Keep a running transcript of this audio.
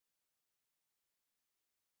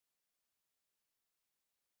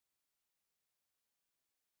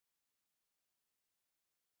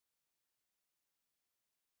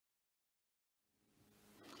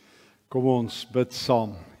Kom ons bid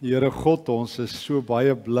saam. Here God, ons is so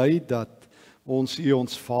baie bly dat ons U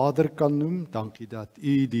ons Vader kan noem. Dankie dat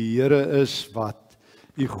U die Here is wat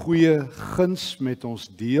U goeie guns met ons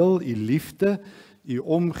deel, U liefde, U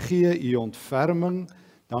omgee, U ontferming.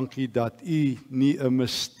 Dankie dat U nie 'n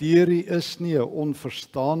misterie is nie, 'n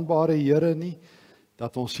onverstaanbare Here nie.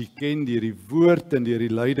 Dat ons U ken deur die woord en deur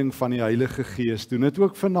die leiding van die Heilige Gees. Doen dit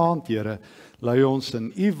ook vanaand, Here. Lei ons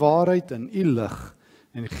in U waarheid en U lig.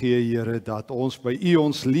 En gee, Here, dat ons by U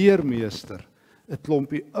ons leermeester 'n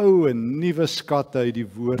klompie ou en nuwe skatte uit die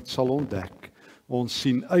woord sal ontdek. Ons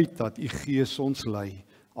sien uit dat U Gees ons lei.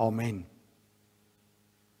 Amen.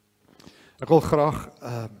 Ek wil graag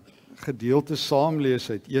gedeelte saamlees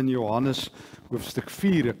uit 1 Johannes hoofstuk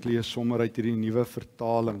 4. Ek lees sommer uit hierdie nuwe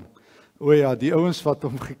vertaling. O ja, die ouens wat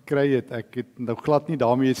hom gekry het, ek het nou glad nie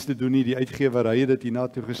daarmee iets te doen nie, die uitgewerry het dit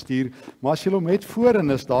hiernatoe gestuur, maar as jy hom het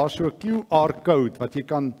voorin is daar so 'n QR-code wat jy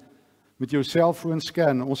kan met jou selfoon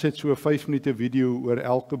scan. Ons het so 'n 5 minute video oor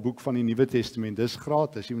elke boek van die Nuwe Testament. Dis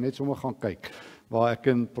gratis, jy moet net sommer gaan kyk, waar ek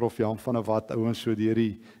en Prof Jan van der Walt ouens so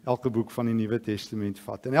deur elke boek van die Nuwe Testament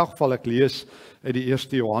vat. In elk geval, ek lees uit die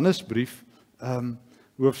 1 Johannesbrief,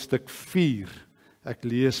 hoofstuk 4. Ek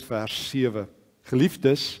lees vers 7.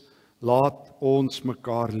 Geliefdes, laat ons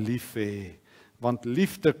mekaar lief hê, want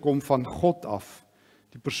liefde kom van God af.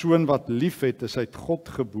 Die persoon wat lief het, is uit God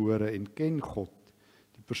gebore en ken God.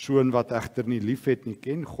 Die persoon wat egter nie lief het nie,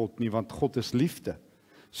 ken God nie, want God is liefde.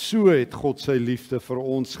 So het God sy liefde vir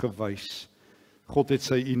ons gewys. God het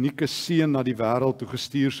sy unieke seun na die wêreld toe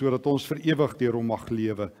gestuur, sodat ons vir ewig deur hom mag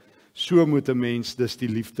lewe. So moet 'n mens dus die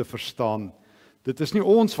liefde verstaan. Dit is nie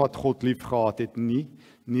ons wat God lief gehad het nie,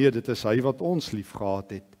 nee, dit is hy wat ons lief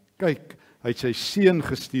gehad het. Kyk, hy het sy seun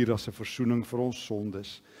gestuur as 'n versoening vir ons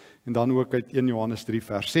sondes. En dan ook uit 1 Johannes 3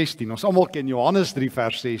 vers 16. Ons almal ken Johannes 3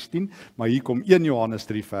 vers 16, maar hier kom 1 Johannes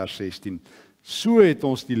 3 vers 16. So het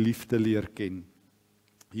ons die liefde leer ken.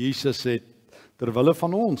 Jesus het ter wille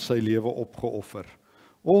van ons sy lewe opgeoffer.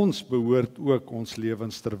 Ons behoort ook ons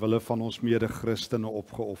lewens ter wille van ons mede-Christene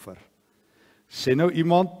opgeoffer. Sê nou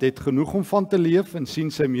iemand het genoeg om van te leef en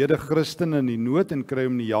sien sy mede-Christen in die nood en kry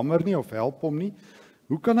hom nie jammer nie of help hom nie.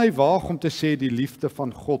 Hoe kan hy waag om te sê die liefde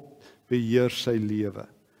van God beheer sy lewe?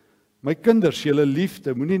 My kinders, julle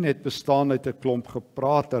liefde moenie net bestaan uit 'n klomp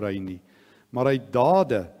gepraatery nie, maar uit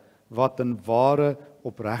dade wat in ware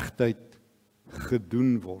opregtheid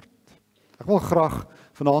gedoen word. Ek wil graag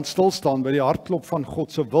vanaand stil staan by die hartklop van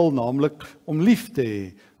God se wil, naamlik om lief te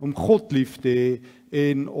hê, om God lief te hê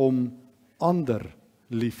en om ander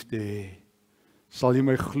lief te hê. Sal jy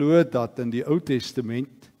my glo dat in die Ou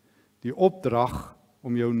Testament die opdrag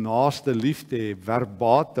om jou naaste lief te hê,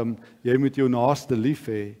 verbatim, jy moet jou naaste lief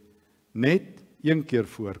hê, net een keer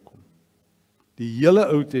voorkom. Die hele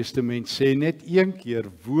Ou Testament sê net een keer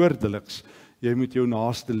woordeliks, jy moet jou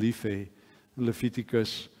naaste lief hê, in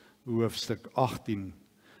Levitikus hoofstuk 18.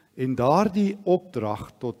 En daardie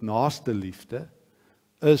opdrag tot naaste liefde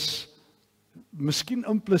is miskien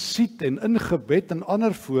implisiet en ingebed in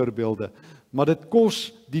ander voorbeelde, maar dit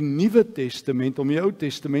kos die Nuwe Testament om die Ou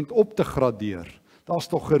Testament op te gradeer. Daar's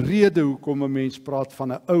tog 'n rede hoekom 'n mens praat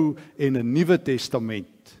van 'n Ou en 'n Nuwe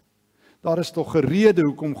Testament. Daar is tog 'n rede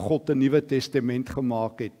hoekom God 'n Nuwe Testament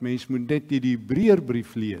gemaak het. Mens moet net die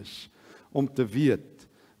Hebreërbrief lees om te weet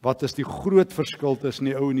wat is die groot verskil tussen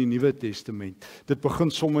die Ou en die Nuwe Testament. Dit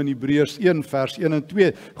begin sommer in Hebreërs 1 vers 1 en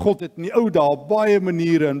 2. God het in die Ou dae op baie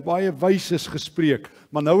maniere en baie wyses gespreek,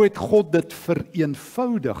 maar nou het God dit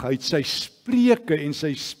vereenvoudig. Hy het sy spreuke en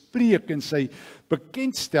sy spreek en sy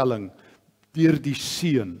bekendstelling deur die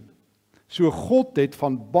Seun. So God het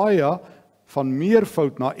van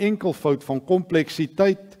meervoud na enkelvoud, van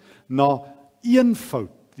kompleksiteit na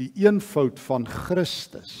eenvoud, die eenvoud van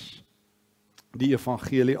Christus, die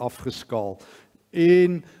evangelie afgeskaal.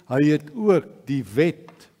 En hy het ook die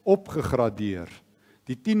wet opgegradeer,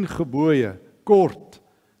 die 10 gebooie, kort,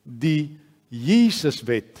 die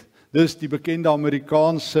Jesuswet. Dis die bekende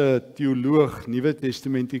Amerikaanse teoloog, Nuwe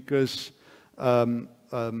Testamentikus,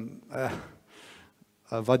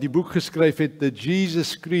 wat die boek geskryf het, The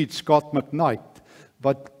Jesus Creed, Scott McKnight,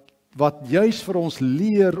 wat juis vir ons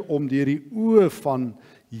leer om deur die oë van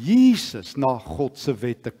Jesus na God se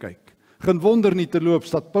wet te kyk. Geen wonder nie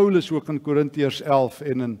terloops dat Paulus ook in Korintiërs 11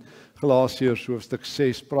 en in Galasiërs hoofstuk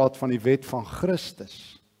 6 praat van die wet van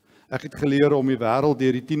Christus. Ek het geleer om die wêreld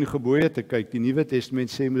deur die 10 gebooie te kyk. Die Nuwe Testament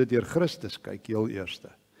sê moet dit deur Christus kyk, heel eerste.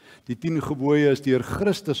 Die 10 gebooie is deur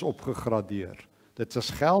Christus opgegradeer. Dit is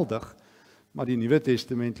geldig, maar die Nuwe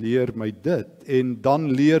Testament leer my dit. En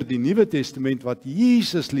dan leer die Nuwe Testament wat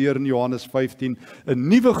Jesus leer in Johannes 15, 'n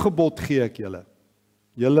nuwe gebod gee ek julle.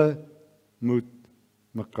 Julle moet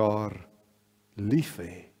mekaar lief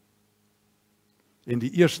hê. En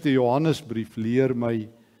die eerste Johannesbrief leer my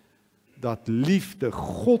dat liefde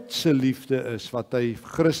God se liefde is wat hy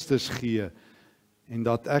Christus gee en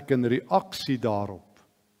dat ek in reaksie daarop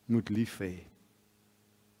moet lief hê.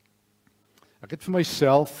 Ek het vir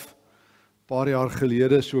myself paar jaar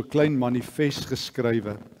gelede so 'n klein manifest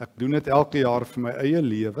geskrywe. Ek doen dit elke jaar vir my eie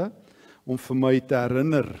lewe om vir my te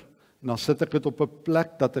herinner. En dan sit ek dit op 'n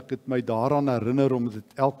plek dat ek dit my daaraan herinner om dit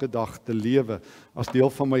elke dag te lewe as deel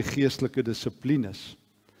van my geestelike dissiplines.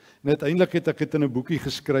 En uiteindelik het ek dit in 'n boekie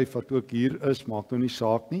geskryf wat ook hier is, maak nou nie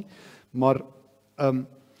saak nie, maar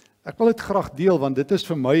ek wil dit graag deel want dit is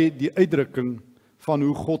vir my die uitdrukking van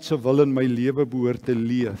hoe God se wil in my lewe behoort te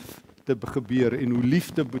leef, te gebeur en hoe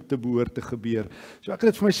liefde te behoort te gebeur. So ek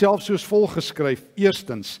het dit vir myself soos volg geskryf.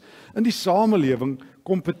 Eerstens, in die samelewing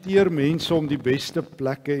kompeteer mense om die beste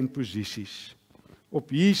plekke en posisies.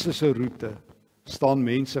 Op Jesus se roete staan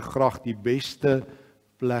mense graag die beste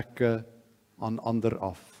plekke aan ander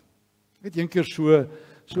af. Ek het eendag so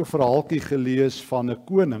 'n verhaaltjie gelees van 'n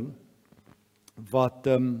koning wat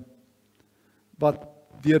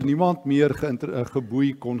deur niemand meer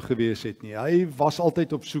geboei kon gewees het nie. Hy was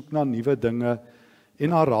altyd op soek na nuwe dinge en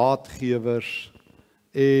na raadgewers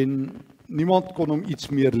en niemand kon hom iets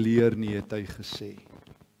meer leer nie, het hy gesê.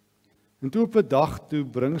 En toe op 'n dag toe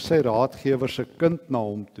bring sy raadgewer se kind na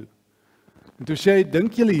hom toe. En toe sê hy,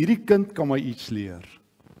 dink julle hierdie kind kan my iets leer?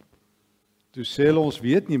 Toe sê hulle, ons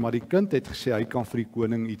weet nie, maar die kind het gesê hy kan vir die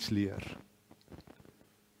koning iets leer.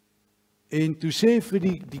 En toe sê vir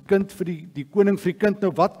die kind vir die koning vir die kind,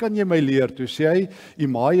 nou wat kan jy my leer? Toe sê hy, u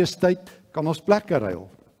majesteit, kan ons plekke ruil?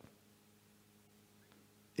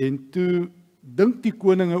 En toe dink die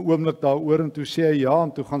koning 'n oomblik daaroor en toe sê hy ja,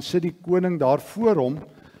 en toe gaan sit die koning daar voor hom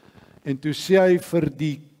en toe sê hy vir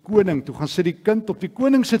die koning, toe gaan sit die kind op die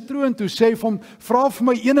koning se troon, toe sê hy vir hom, vra vir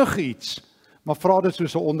my enige iets, maar vra dit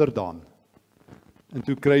soos 'n onderdaan. En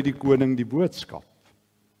toe kry die koning die boodskap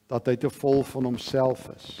dat hy te vol van homself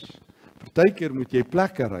is. Partykeer moet jy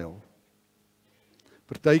plekke ruil.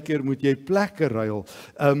 Partykeer moet jy plekke ruil,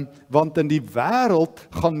 want in die wêreld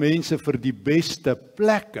gaan mense vir die beste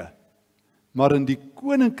plekke. Maar in die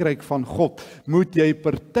koninkryk van God moet jy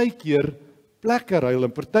partykeer plekke ruil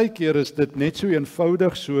en partykeer is dit net so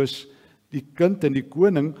eenvoudig soos die kind en die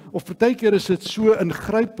koning of partykeer is dit so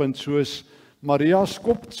ingrypend soos Maria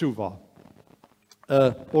Skoptsova,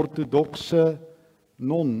 'n ortodokse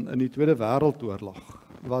non in die Tweede Wêreldoorlog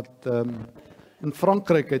wat in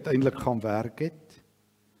Frankryk uiteindelik gaan werk het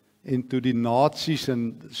en toe die nasies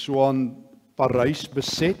in Swaan Parys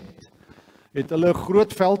beset, het hulle 'n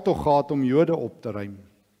groot veldtog gehad om Jode op te ruim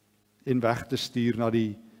en weg te stuur na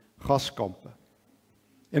die gaskampe.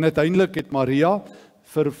 En uiteindelik het Maria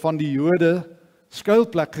vir van die Jode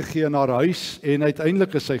skuilplek gegee in haar huis en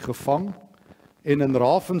uiteindelik is sy gevang en in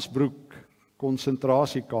Ravensbrück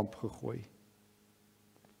konsentrasiekamp gegooi.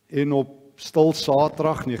 En op Stil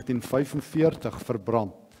Saterdag 1945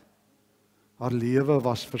 verbrand. Haar lewe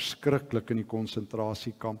was verskriklik in die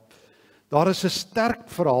konsentrasiekamp. Daar is 'n sterk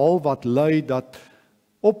verhaal wat lui dat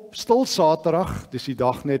op Stil Saterdag, dis die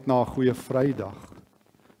dag net na 'n goeie Vrydag,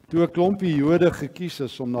 toe 'n klompie Jode gekies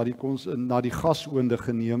is om na die gasoonde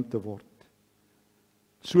geneem te word.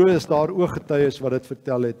 So is daar ooggetuies wat dit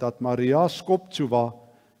vertel het dat Maria Skoptsova,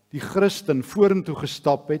 die Christen, vorentoe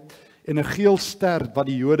gestap het en 'n geel ster wat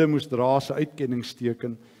die Jode moes dra as 'n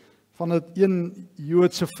uitkenningsteken van 'n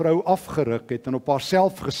Joodse vrou afgeruk het en op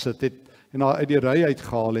haarself gesit het en haar uit die ry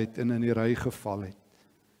uitgehaal het en in die ry geval het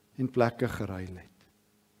en plekke geruil het.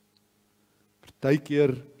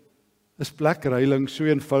 Partykeer is plekruiling so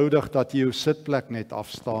eenvoudig dat jy jou sitplek net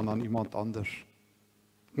afstaan aan iemand anders.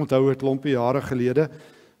 Ek onthou 'n klompie jare gelede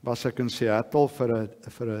was ek in Seattle vir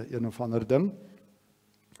 'n of ander ding.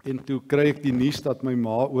 En toe kry ek die nuus dat my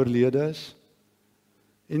ma oorlede is.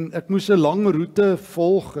 En ek moes 'n lang roete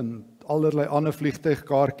volg en allerlei ander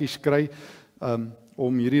vliegtuigkaartjies kry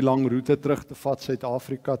om hierdie lang roete terug te vat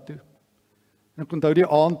Suid-Afrika toe. En ek onthou die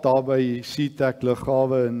aand daar by SeaTac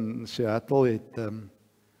lughawe in Seattle het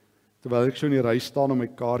terwyl ek so in die ry staan om my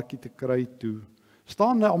kaartjie te kry toe,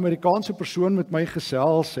 staan 'n Amerikaanse persoon met my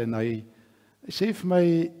gesels en hy sê vir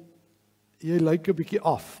my, jy lyk 'n bietjie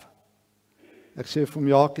af. Ek sê vir hom,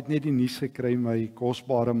 ja, ek het net die nuus gekry, my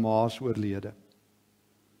kosbare ma is oorlede.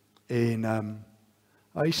 En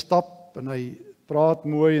hy stap en hy praat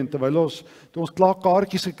mooi en terwyl toe ons klaar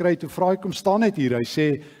kaartjies gekry, toe vra ek hom, staan net hier. Hy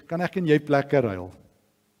sê, kan ek en jy plekke ruil?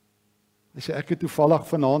 Hy sê, ek het toevallig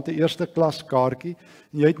vanaand 'n eerste klas kaartjie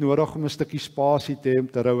en jy het nodig om 'n stukkie spasie te hê om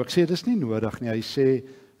te rou. Ek sê, dis nie nodig nie. Hy sê,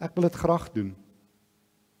 ek wil dit graag doen.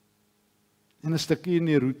 En 'n stukkie in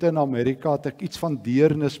die roete in Amerika het ek iets van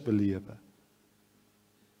deernis belewe.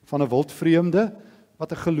 Van 'n wildvreemde,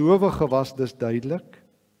 wat 'n gelowige was, dis duidelik,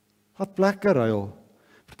 wat plekke ruil.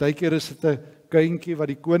 Partykeer is dit 'n kindjie wat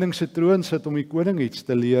die koning se troon sit om die koning iets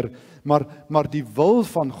te leer, maar die wil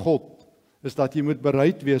van God is dat jy moet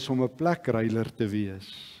bereid wees om 'n plekruiler te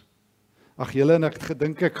wees. Ag julle, en ek het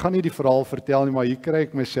gedink ek gaan nie die verhaal vertel nie, maar hier kry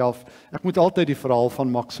ek myself, ek moet altyd die verhaal van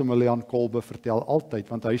Maximilian Kolbe vertel, altyd,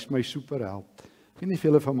 want hy is my superheld. Ek weet nie of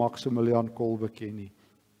julle van Maximilian Kolbe ken nie.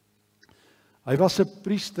 Hy was 'n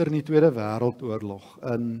priester in die Tweede Wêreldoorlog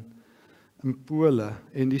in Pole,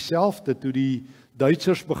 en dieselfde toe die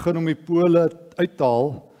Duitsers begin om die Pole uit te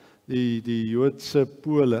haal, die Joodse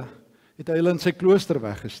Pole, het hy hulle in sy klooster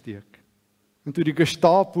weggesteek. En toe die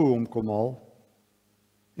Gestapo hom kom haal,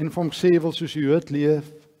 en vir hom sê, wil soos 'n Jood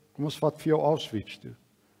leef, kom ons vat vir jou Auschwitz toe.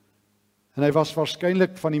 En hy was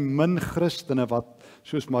waarskynlik van die min Christene wat,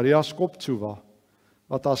 soos Maria Skoptsova,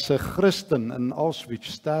 wat as 'n Christen in Auschwitz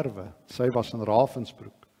sterwe. Sy was in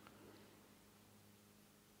Ravensbrück.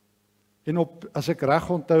 En as ek reg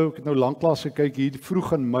onthou, ek het nou lanklaas gekyk hier,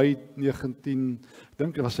 vroeg in Mei 19, ek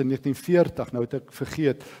dink dit was in 1940, nou het ek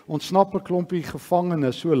vergeet, ontsnap 'n klompie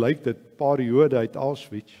gevangenes, so lyk dit, paar Jode uit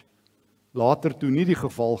Auschwitz. Later toe nie die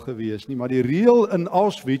geval gewees nie, maar die reël in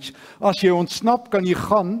Auschwitz, as jy ontsnap kan jy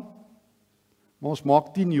gaan, maar ons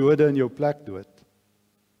maak 10 Jode in jou plek dood.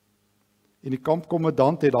 En die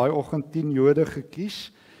kampkommandant het daai oggend 10 Jode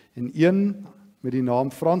gekies, en een met die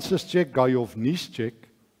naam František Gajovniček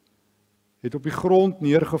het op die grond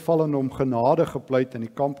neergeval en hom genade gepleit, en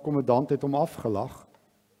die kampkommandant het hom afgelag.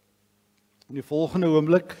 In die volgende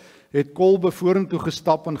oomblik het Kolbe vorentoe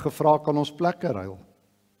gestap en gevra, kan ons plekke ruil?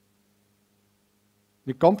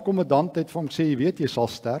 Die kampkommandant het vir hom gesê, jy weet, jy sal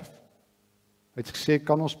sterf. Hy het gesê,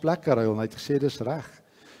 kan ons plekke ruil? En hy het gesê, dis reg.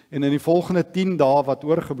 En in die volgende 10 dae wat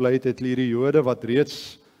oorgebly het, hierdie Jode wat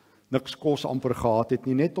reeds niks kos amper gehad het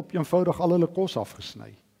nie, net op eenvoudig al hulle kos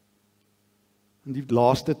afgesny. In die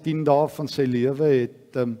laaste 10 dae van sy lewe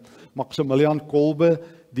het Maximilian Kolbe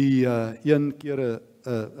die een keer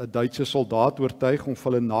 'n Duitse soldaat oortuig om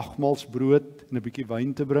vir hulle nagmaalsbrood en 'n bietjie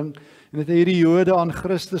wyn te bring, en het hy hierdie Jode aan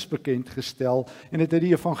Christus bekend gestel, en het hy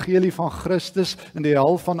die evangelie van Christus in die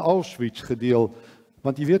hel van Auschwitz gedeel,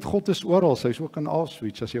 want jy weet, God is oral, hy is ook in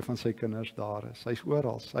Auschwitz as jy van sy kinders daar is, hy is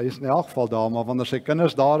oral, hy is in elk geval daar, maar wanneer sy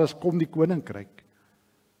kinders daar is, kom die koninkryk.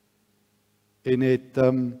 En het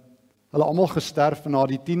hulle almal gesterf, en na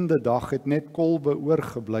die 10de dag het net Kolbe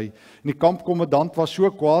oorgebly. En die kampkommandant was so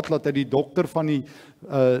kwaad dat hy die dokter van die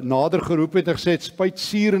nader geroep het en gesê, het spuit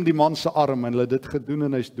suur in die man se arm, en hulle het dit gedoen,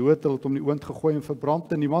 en hy's dood, hulle het hom in die oond gegooi en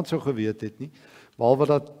verbrand, en niemand sou geweet het nie, behalwe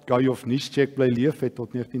dat Gajovniček bly leef het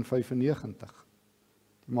tot 1995.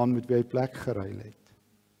 Die man met wie hy plek geruil het.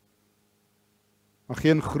 Maar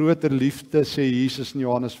geen groter liefde, sê Jesus in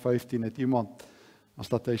Johannes 15, het iemand, as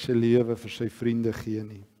dat hy sy lewe vir sy vriende gee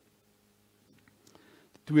nie.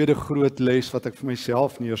 Tweede groot les wat ek vir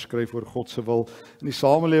myself neerskryf oor God se wil. In die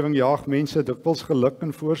samelewing jaag mense dikwels geluk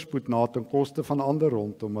en voorspoed na ten koste van ander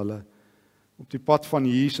rondom hulle. Op die pad van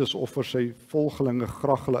Jesus offer sy volgelinge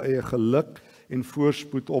graag hulle eie geluk en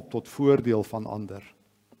voorspoed op tot voordeel van ander.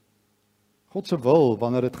 God se wil,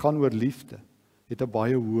 wanneer dit gaan oor liefde, het 'n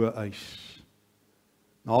baie hoë eis.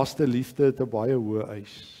 Naaste liefde het 'n baie hoë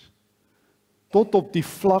eis. Tot op die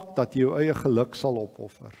vlak dat jy jou eie geluk sal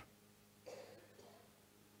opoffer.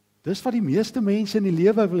 Dis wat die meeste mense in die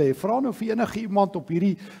lewe wil hê. Vra nou vir enige iemand op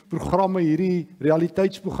hierdie programme, hierdie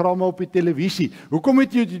realiteitsprogramme op die televisie. Hoekom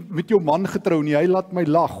het jy met jou man getrou nie? Hy laat my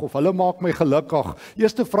lag of hulle maak my gelukkig.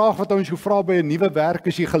 Eerste vraag wat ons jou vra by 'n nuwe werk,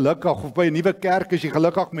 is jy gelukkig? Of by 'n nuwe kerk, is jy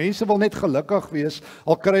gelukkig? Mense wil net gelukkig wees,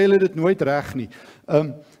 al kry hulle dit nooit reg nie.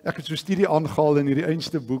 Ek het so 'n studie aangehaal in hierdie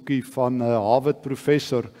einste boekie van Harvard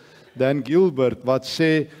professor Dan Gilbert wat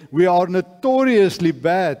sê, we are notoriously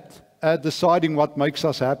bad at deciding what makes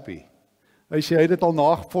us happy. Hy sê hy het dit al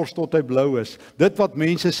nagevors tot hy blou is. Dit wat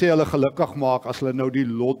mense sê hulle gelukkig maak as hulle nou die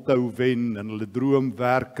lotto wen en hulle droom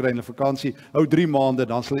werk kry en 'n vakansie, hou 3 maande,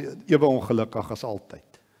 dan sal hulle ewe ongelukkig as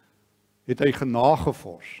altyd. Het hy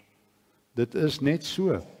genagevors. Dit is net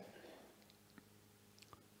so.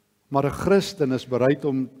 Maar 'n Christen is bereid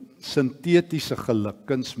om sintetiese geluk,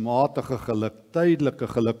 kunsmatige geluk, tydelike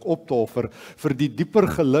geluk op te offer vir die dieper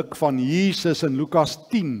geluk van Jesus in Lukas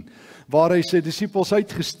 10, waar hy sy disippels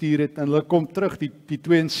uitgestuur het en hulle kom terug, die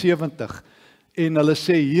 72, en hulle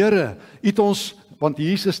sê, Here, het ons, want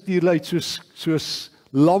Jesus stuur hulle uit soos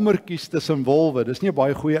lammertjies tussen wolwe, dis nie 'n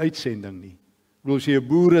baie goeie uitsending nie. Ek bedoel, as jy 'n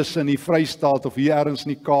boer is in die Vrystaat of hier ergens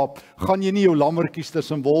in die Kaap, gaan jy nie jou lammertjies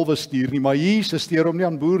tussen wolwe stuur nie, maar Jesus stuur hom nie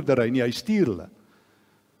aan boerdery nie, hy stuur hulle.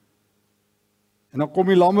 En dan kom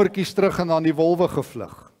die lammertjies terug en dan die wolwe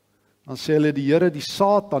gevlug. Dan sê hulle die Here, die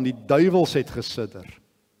Satan, die duiwels het gesidder.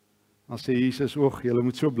 Dan sê Jesus, oeg, julle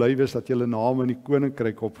moet so bly wees dat julle name in die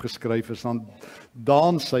koninkryk opgeskryf is. Dan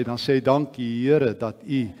dans hy, dan sê hy, dankie Here, dat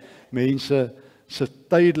u mense se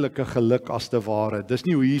tydelike geluk as te ware. Dis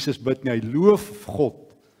nie hoe Jesus bid nie, hy loof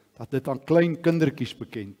God, dat dit aan klein kindertjies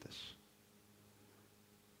bekend is.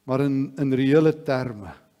 Maar in reële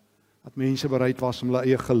terme, dat mense bereid was om hulle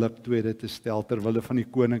eie geluk tweede te stel, terwille van die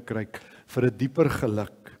koninkryk, vir 'n dieper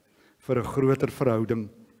geluk, vir 'n groter verhouding.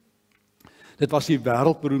 Dit was die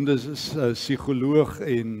wêreldberoemde psigoloog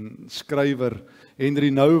en skrywer Henry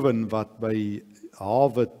Nouwen wat by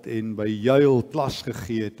Harvard en by Yale klas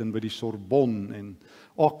gegee het en by die Sorbonne en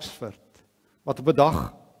Oxford, wat op 'n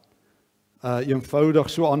dag eenvoudig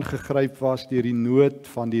so aangegryp was deur die nood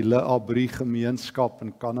van die Le Abri gemeenskap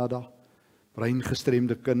in Kanada,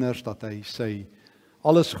 breingestremde kinders, dat hy sy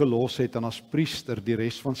alles gelos het en as priester die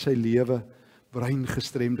res van sy lewe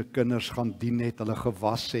breingestremde kinders gaan dien het, hulle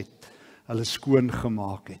gewas het, hulle skoon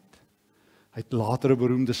gemaak het. Hy het later 'n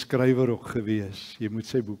beroemde skrywer ook gewees. Jy moet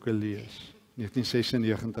sy boeke lees.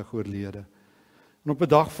 1996 oorlede. En op 'n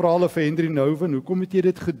dag vra hulle vir Henry Nouwen, hoekom het jy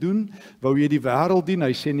dit gedoen? Wou jy die wêreld dien?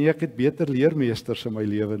 Hy sê nee, ek het beter leermeesters in my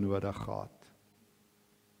lewe nodig gehad.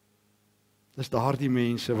 Dis daardie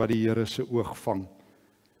mense wat die Here se oog vang.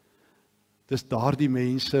 Dis daardie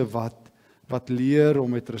mense wat leer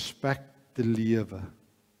om met respek te lewe,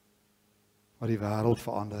 wat die wêreld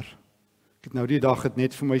verander. Ek het nou die dag het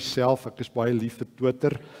net vir myself, ek is baie lief vir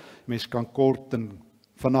Twitter, mens kan kort en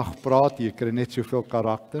vinnig praat, jy kry net soveel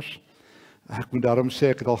karakters. Ek moet daarom sê,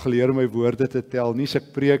 ek het al geleer om my woorde te tel, nie as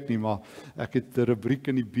ek preek nie, maar ek het 'n rubriek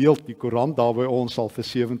in die Beeld, die koerant daar by ons al vir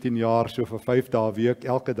 17 jaar, so vir 5 dae 'n week,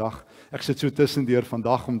 elke dag. Ek sit so tussendeur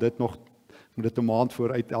vandag om dit nog, moet dit 'n maand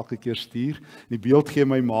vooruit elke keer stuur. Die Beeld gee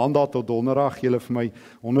my maandag tot donderdag, gee hulle vir my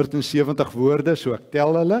 170 woorde, so ek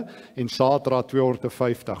tel hulle, en Saterdag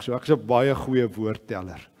 250, so ek is 'n baie goeie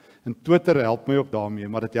woordteller. En Twitter help my ook daarmee,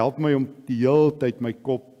 maar dit help my om die hele tyd my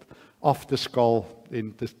kop af te skaal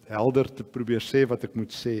en te helder te probeer sê wat ek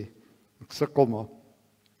moet sê. Ek sukkel maar.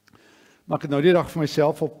 Maar ek het nou die dag vir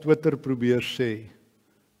myself op Twitter probeer sê,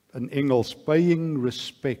 in Engels, paying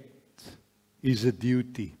respect is a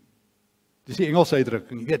duty. Dis die Engelse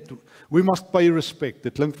uitdrukking, jy weet, we must pay respect,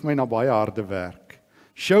 dit klink vir my na baie harde werk.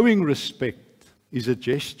 Showing respect is a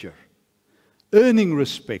gesture. Earning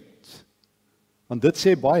respect, want dit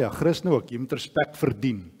sê baie, Christen ook, jy moet respek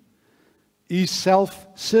verdien. Is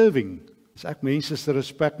self-serving, as ek mense se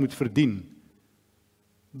respek moet verdien,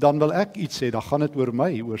 dan wil ek iets sê, dan gaan dit oor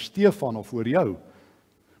my, oor Stefan of oor jou.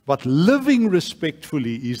 But living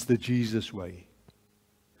respectfully is the Jesus way.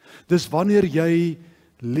 Dis wanneer jy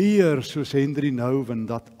leer, soos Henry Nouwen,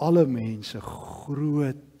 dat alle mense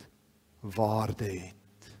groot waarde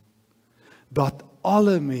het. Dat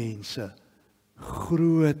alle mense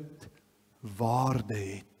groot waarde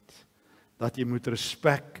het. Dat jy moet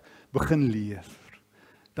respek begin leer.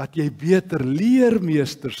 Dat jy beter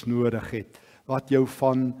leermeesters nodig het, wat jou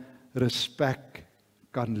van respek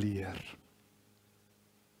kan leer.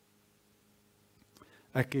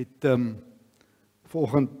 Ek het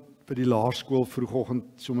vanoggend by die laerskool vroegoggend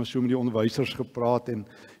sommer so met die onderwysers gepraat en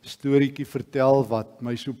storieetjie vertel wat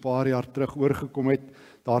my so 'n paar jaar terug oorgekom het,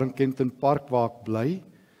 daar in Kenton Park waar ek bly.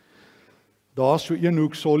 Daar so een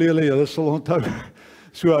hoek julle sal onthou,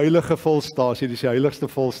 so heilige volstasie, dis die heiligste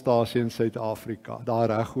volstasie in Suid-Afrika, daar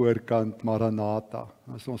reg oorkant Maranatha.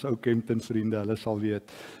 As ons ou Kempton vriende, hulle sal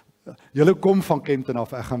weet. Julle kom van Kempton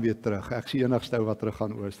af, ek gaan weer terug. Ek is die enigste ou wat terug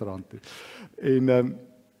gaan Oosterrand toe. En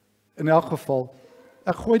in elk geval,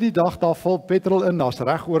 ek gooi die dag daar vol petrol in, daar's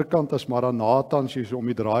reg oorkant as Maranatha, as jy so om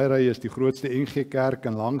die draairy is die grootste NG Kerk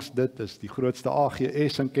en langs dit is die grootste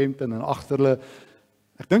AGS in Kempton en agter hulle,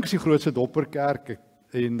 ek dink is die grootste Dopperkerk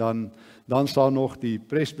en dan staan nog die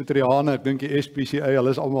Presbyteriane, ek dink die SPCA, hulle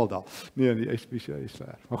is almal daar. Nee, die SPCA is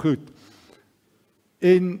ver. Maar goed.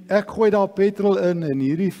 En ek gooi daar petrol in en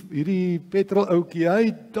hierdie petrol ouetjie,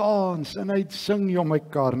 hy dans en hy sing om my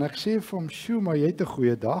kar en ek sê vir hom, "Sjoe, maar jy het 'n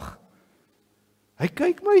goeie dag." Hy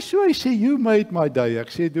kyk my so, hy sê, "You made my day." Ek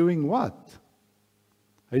sê, "Doing what?"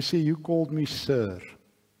 Hy sê, "You called me sir."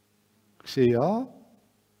 Ek sê, "Ja."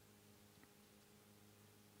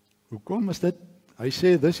 Hoekom is dit? Hy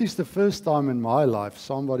sê, "This is the first time in my life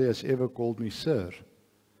somebody has ever called me sir."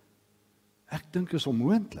 Ek dink is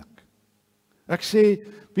onmoontlik. Ek sê,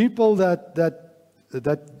 "People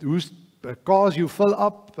that whose cars you fill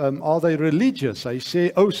up, are they religious?" Hy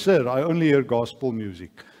sê, "Oh sir, I only hear gospel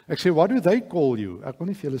music." Ek sê, "What do they call you?" Ek wil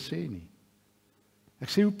nie vir julle sê nie. Ek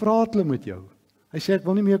sê, "Hoe praat hulle met jou?" Hy sê, "Ek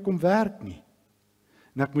wil nie meer kom werk nie."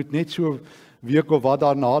 En ek moet net so week of wat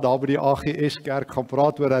daarna, daar by die AGS kerk gaan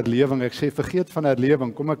praat oor herlewing. Ek sê, vergeet van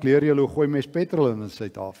herlewing, kom ek leer julle hoe gooi mens petrol in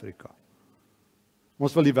Suid-Afrika.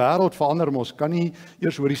 Ons wil die wêreld verander, maar ons kan nie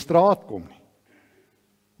eers oor die straat kom nie,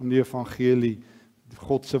 om die evangelie,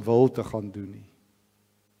 God se wil te gaan doen nie.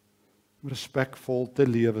 Om respekvol te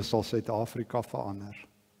lewe sal Suid-Afrika verander.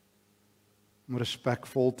 Om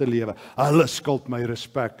respekvol te lewe. Hulle skuld my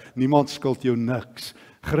respek, niemand skuld jou niks.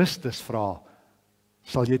 Christus vra,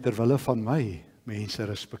 sal jy ter wille van my mense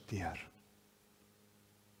respekteer?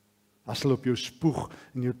 As hulle op jou spoeg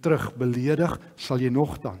en jou terug beledig, sal jy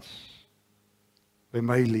nogtans by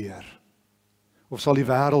my leer? Of sal die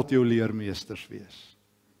wêreld jou leermeesters wees?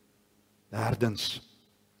 Derdens,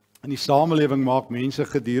 in die samelewing maak mense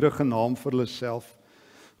gedurende naam vir hulle self.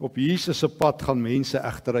 Op Jesus se pad gaan mense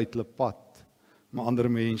egter uit hulle pad, om ander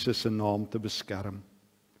mense se naam te beskerm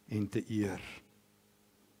en te eer.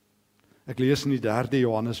 Ek lees in die 3de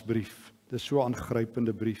Johannesbrief, dit is so 'n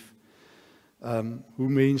aangrypende brief, hoe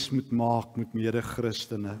mens moet maak met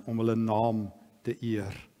mede-Christene om hulle naam te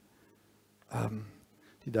eer.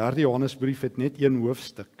 Die 3de Johannesbrief het net een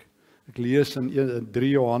hoofstuk. Ek lees in 3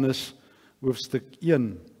 Johannes hoofstuk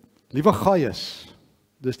 1. Liewe Gaius,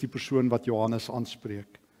 dis die persoon wat Johannes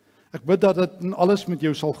aanspreek. Ek bid dat dit in alles met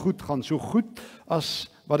jou sal goed gaan, so goed as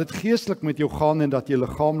wat dit geestelik met jou gaan en dat jy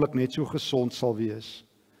liggaamlik net so gesond sal wees.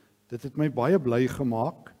 Dit het my baie bly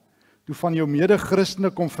gemaak, toe van jou mede-Christene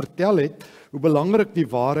kom vertel het, hoe belangrik die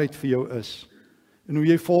waarheid vir jou is, en hoe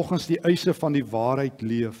jy volgens die eise van die waarheid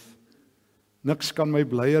leef. Niks kan my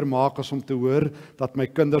blyer maak as om te hoor dat my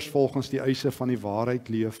kinders volgens die eise van die waarheid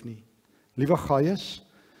leef nie. Liewe Gaius,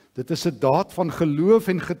 dit is 'n daad van geloof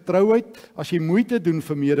en getrouheid as jy moeite doen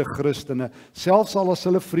vir mede-Christene, selfs al as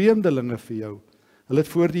hulle vreemdelinge vir jou. Hulle het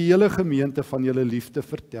voor die hele gemeente van julle liefde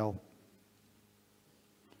vertel.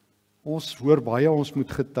 Ons hoor baie ons moet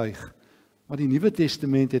getuig, maar die Nuwe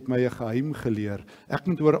Testament het my 'n geheim geleer. Ek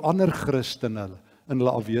moet oor ander Christene in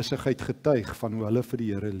hulle afwesigheid getuig van hoe hulle vir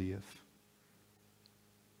die Here leef.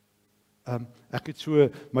 Ek het so,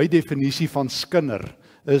 my definisie van skinder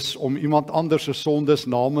is om iemand anders se sondes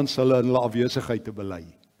namens hulle in hulle afwesigheid te bely.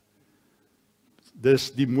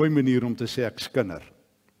 Dis die mooi manier om te sê ek skinder.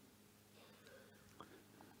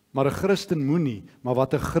 Maar 'n Christen moenie, maar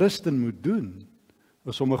wat 'n Christen moet doen,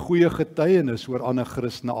 is om 'n goeie getuienis oor ander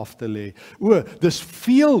Christene af te lê. Dis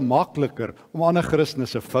veel makliker om ander Christene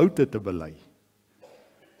se foute te bely.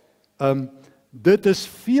 Dit is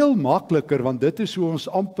veel makliker, want dit is hoe ons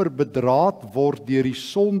amper bedraad word deur die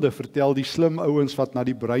sonde, vertel die slim ouens wat na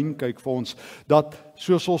die brein kyk vir ons, dat,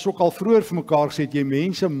 soos ons ook al vroeër vir mekaar gesê het, jy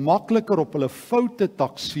mense makliker op hulle foute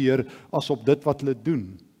takseer, as op dit wat hulle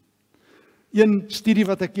doen. Een studie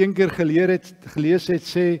wat ek een keer gelees het,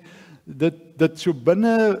 sê, dit so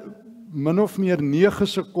binne min of meer 9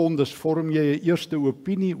 sekondes vorm jy 'n eerste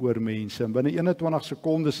opinie oor mense, en binne 21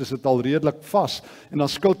 sekondes is dit al redelik vas, en dan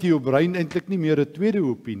skuld jy jou brein eintlik nie meer 'n tweede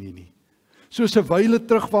opinie nie. Soos 'n wyle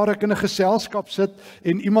terug waar ek in 'n geselskap sit,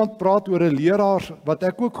 en iemand praat oor 'n leraar, wat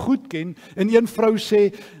ek ook goed ken, en een vrou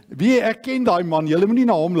sê, ek ken daai man, julle moet nie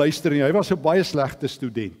na hom luister nie, hy was 'n baie slegte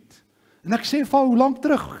student. En ek sê, hoe lank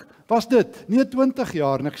terug was dit? Nee, 20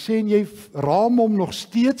 jaar, en ek sê, en jy raam hom nog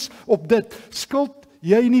steeds op dit, skuld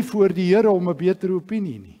jy nie voor die Here om 'n beter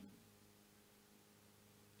opinie nie?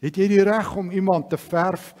 Het jy die reg om iemand te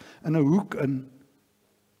verf in 'n hoek in,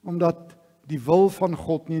 omdat die wil van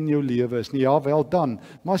God nie in jou lewe is nie? Ja, wel dan,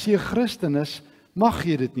 maar as jy 'n Christen is, mag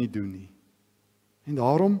jy dit nie doen nie. En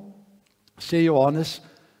daarom sê Johannes,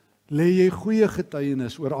 lê jy goeie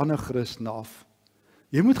getuienis oor ander Christene af.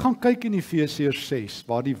 Jy moet gaan kyk in Efesiërs 6,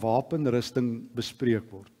 waar die wapenrusting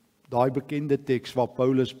bespreek word. Daai bekende teks waar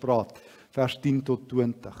Paulus praat, vers 10 tot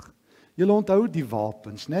 20. Julle onthou die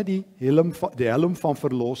wapens, né? Die helm van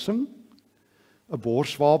verlossing, 'n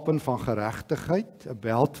borswapen van geregtigheid, 'n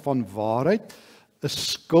beld van waarheid, 'n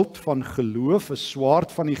skild van geloof, 'n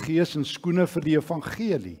swaard van die gees en skoene vir die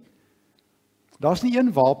evangelie. Daar's nie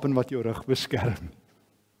een wapen wat jou rug beskerm.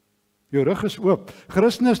 Jou rug is oop.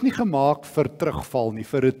 Christene is nie gemaak vir terugval nie,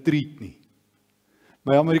 vir retreat nie.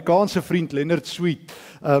 My Amerikaanse vriend Leonard Sweet,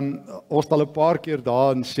 ons het al 'n paar keer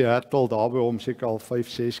daar in Seattle, daar by hom seker al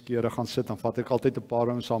 5-6 kere gaan sit, dan vat ek altyd 'n paar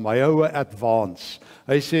ouens saam. Hy hou 'n advance.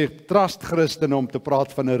 Hy sê, trust Christene om te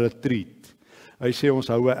praat van 'n retreat. Hy sê, ons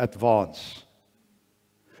hou 'n advance.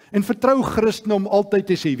 En vertrou Christene om altyd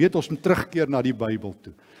te sê, weet, ons moet terugkeer na die Bybel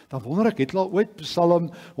toe. Dan wonder ek, het al ooit Psalm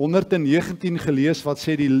 119 gelees, wat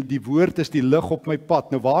sê, die woord is die lig op my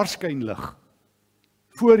pad. Nou waar skyn lig?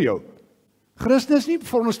 Voor jou. Christene is nie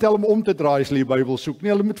veronderstel om te draai as hulle die Bybel soek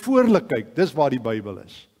nie, hulle moet voor hulle kyk, dis waar die Bybel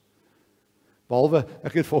is. Behalwe,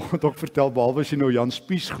 ek het volgende ook vertel, behalwe as jy nou Jan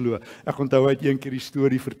Spies glo, ek onthou hy het een keer die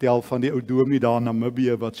storie vertel van die ou dominee daar in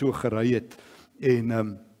Namibië wat so gery het,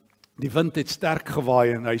 en die wind het sterk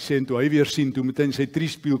gewaai, en hy sê, en toe hy weer sien, toe moet hy in sy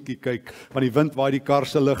triespieeltjie kyk, want die wind waai die kar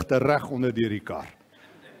se ligte reg onder deur die kar.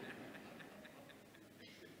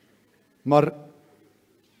 Maar,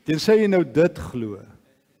 tensy jy nou dit glo,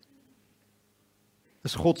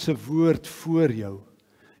 is God se woord voor jou,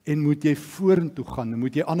 en moet jy vorentoe gaan, en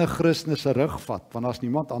moet jy ander Christene se rug vat, want daar's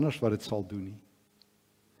niemand anders wat dit sal doen nie.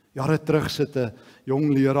 Jare terug sit 'n jong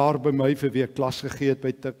leraar by my vir wie ek klas gegee het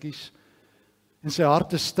by Tikkies, en sy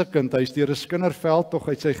hart is stikkend, hy is deur 'n skinnerveld tog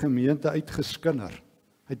uit sy gemeente uitgeskinner.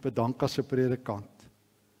 Hy het bedank as 'n predikant.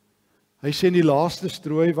 Hy sê in die laaste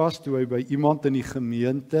strooi was, toe hy by iemand in die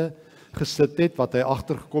gemeente gesit het, wat hy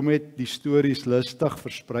agtergekom het, die stories lustig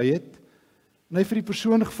versprei het, en hy vir die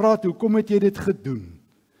persoon gevra het, hoekom het jy dit gedoen?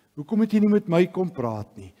 Hoekom het jy nie met my kom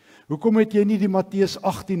praat nie? Hoekom het jy nie die Matteus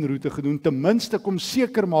 18 roete gedoen, ten minste kom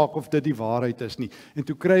seker maak of dit die waarheid is nie? En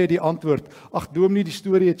toe kry hy die antwoord, ag dominee, die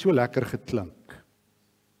storie het so lekker geklink.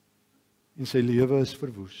 En sy lewe is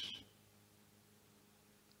verwoes.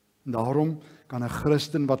 En daarom kan 'n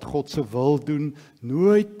Christen wat God se wil doen,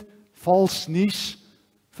 nooit vals nuus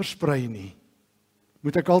versprei nie.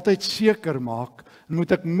 Moet ek altyd seker maak, en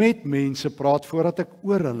moet ek met mense praat voordat ek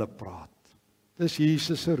oor hulle praat. Dis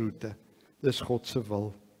Jesus se roete, dis God se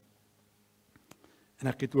wil. En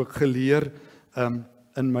ek het ook geleer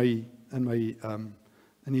in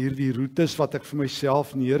hierdie roetes wat ek vir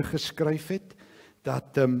myself neergeskryf het,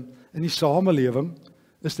 dat in die samelewing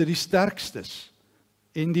is dit die sterkstes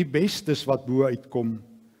en die bestes wat bo uitkom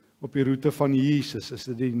op die roete van Jesus, is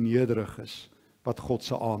dit die nederiges wat God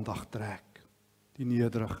se aandag trek. Die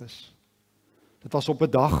nederiges. Dit was op 'n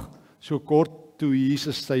dag so kort toe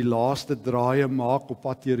Jesus sy laaste draaie maak op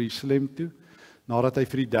pad Jerusalem toe, nadat hy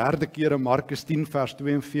vir die 3de keer in Markus 10 vers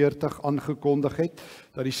 42 aangekondig het,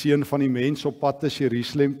 dat die seun van die mens op pad is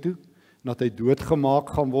Jerusalem toe, dat hy doodgemaak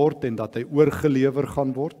gaan word en dat hy oorgelewer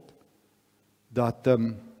gaan word, dat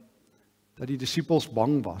die disippels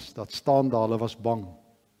bang was, dat staan daar, hulle was bang.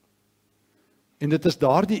 En dit is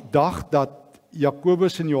daardie dag dat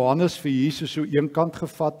Jakobus en Johannes vir Jesus so eenkant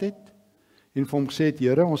gevat het, en vir hom gesê het,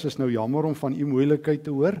 Here, ons is nou jammer om van u moeilikheid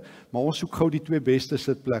te hoor, maar ons soek gou die 2 beste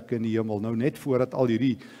sitplekke in die hemel, nou net voordat al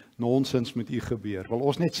hierdie nonsens met u gebeur. Wil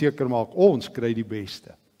ons net seker maak, ons kry die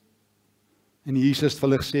beste. En Jesus het vir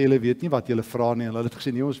hulle gesê, hulle weet nie wat julle vra nie, en hulle het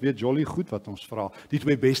gesê, nee, ons weet jolly goed wat ons vra, die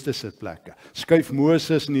 2 beste sitplekke. Skuif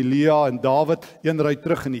Moses en Elia en Dawid een ry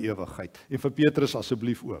terug in die ewigheid, en vir Petrus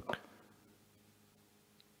asseblief ook.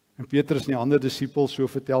 En Petrus en die ander disipels, so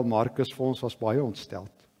vertel Markus vir ons, was baie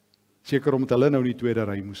ontsteld. Seker omdat hulle nou in die tweede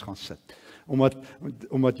ry moes gaan sit.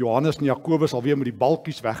 Omdat Johannes en Jakobus alweer met die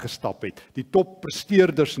balkies weggestap het. Die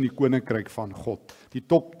toppresteerders in die koninkryk van God. Die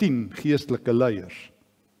top 10 geestelike leiers.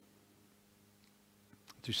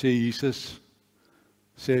 Toe sê Jesus,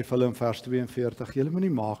 sê vir hulle in vers 42, julle moet nie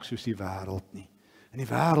maak soos die wêreld nie. In die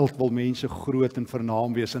wêreld wil mense groot en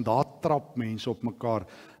vernaam wees, en daar trap mense op mekaar.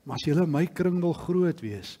 Maar as julle in my kring wil groot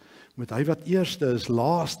wees, moet hy wat eerste is,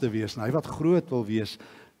 laaste wees, en hy wat groot wil wees,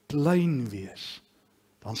 klein wees,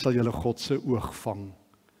 dan sal julle God se oog vang,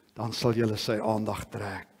 dan sal julle sy aandag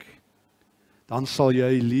trek, dan sal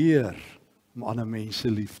jy leer om ander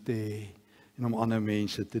mense lief te hê, en om ander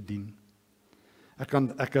mense te dien.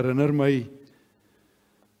 Ek herinner my,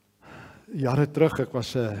 jare terug, ek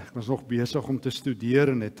was nog besig om te studeer,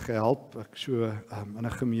 en het gehelp, ek so in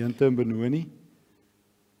 'n gemeente in Benoni,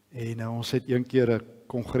 en ons het een keer 'n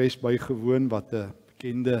kongres bygewoon, wat 'n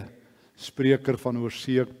bekende spreker van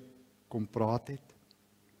oorsee kom praat het.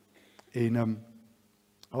 En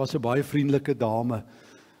daar was 'n baie vriendelike dame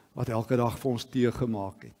wat elke dag vir ons tee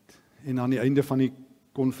gemaak het. En aan die einde van die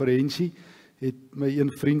konferensie het my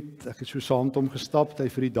een vriend, ek het so saam met hom gestap, hy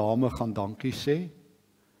vir die dame gaan dankie sê.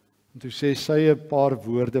 En toe sê sy 'n paar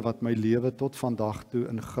woorde wat my lewe tot vandag toe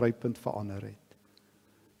ingrypend verander het.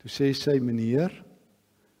 Toe sê sy, meneer,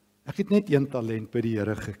 ek het net een talent by die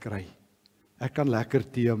Here gekry. Ek kan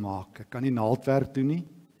lekker tee maak, ek kan nie naaldwerk doen nie,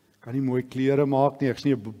 kan nie mooi klere maak nie, ek is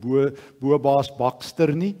nie 'n bobaas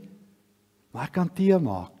bakster nie, maar ek kan tee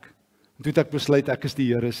maak. En toe het ek besluit, ek is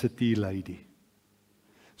die Here se tea lady.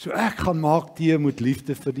 So ek gaan maak tee met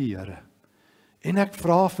liefde vir die Here. En ek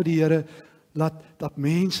vra vir die Here, dat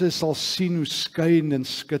mense sal sien hoe skyn en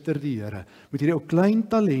skitter die Here, met hierdie ou klein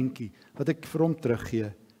talentjie, wat ek vir hom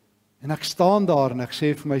teruggee. En ek staan daar en ek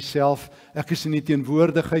sê vir myself, ek is in die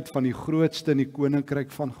teenwoordigheid van die grootste in die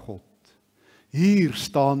koninkryk van God. Hier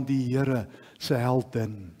staan die Here se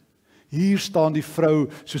heldin. Hier staan die vrou,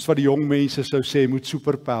 soos wat die jong mense sou sê, met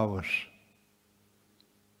superpowers.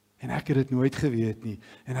 En ek het dit nooit geweet nie.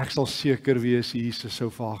 En ek sal seker wees, Jesus sou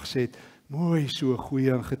vir haar gesê het, mooi, so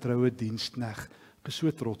goeie en getroue diensknegt. Ek is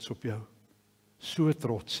so trots op jou. So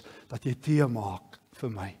trots, dat jy tee maak vir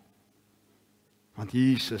my. Want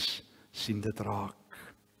Jesus sien dit raak.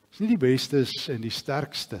 Dis nie die bestes en die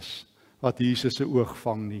sterkstes wat Jesus se oog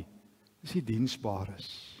vang nie. Dis die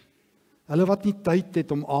diensbares. Hulle wat nie tyd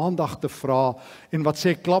het om aandag te vra en wat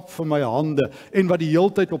sê klap vir my hande en wat die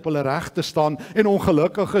heeltyd op hulle regte staan en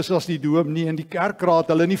ongelukkig is as die doom nie en die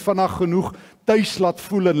kerkraad hulle nie vinnig genoeg tuis laat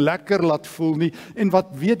voel en lekker laat voel nie en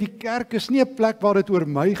wat weet die kerk is nie 'n plek waar dit oor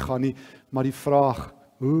my gaan nie, maar die vraag,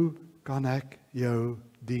 hoe kan ek jou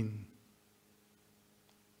dien?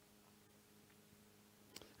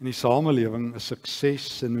 In die samelewing is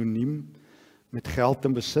sukses sinoniem met geld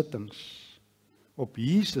en besittings. Op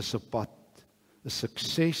Jesus se pad is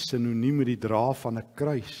sukses sinoniem met die dra van 'n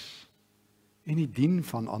kruis en die dien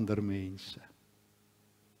van ander mense.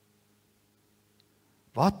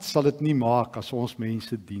 Wat sal dit nie maak as ons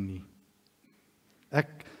mense dien nie?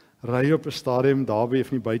 Ek ry op 'n stadium daar by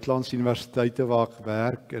van die buitelandse universiteite waar ek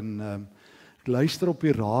werk en ek luister op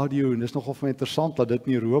die radio en dis nogal vir my interessant dat dit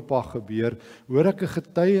in Europa gebeur. Hoor ek 'n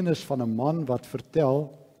getuienis van 'n man wat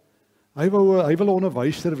vertel hy wil 'n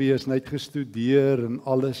onderwyser wees en hy het gestudeer en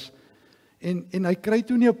alles. En hy kry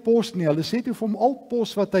toe nie 'n pos nie. Hulle sê toe vir hom al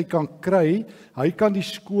pos wat hy kan kry, hy kan die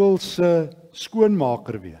skool se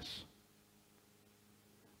skoonmaker wees.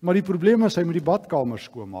 Maar die probleem is hy moet die badkamer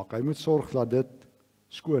skoonmaak. Hy moet sorg dat dit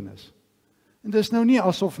skoon is. En dis nou nie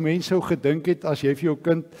asof mense sou gedink het as jy vir jou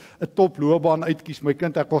kind 'n toploopbaan uitkies, my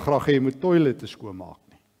kind, ek wil graag hê jy moet toilette skoonmaak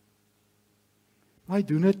nie. Maar hy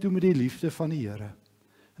doen dit toe met die liefde van die Here.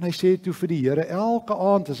 En hy sê toe vir die Here, elke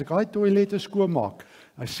aand as ek daai toilette skoonmaak,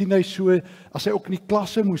 hy sien hy so, as hy ook in die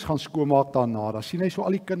klasse moes gaan skoonmaak daarna, dan sien hy so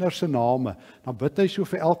al die kinders se name, dan bid hy so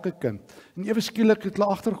vir elke kind. En ewe skielik het hulle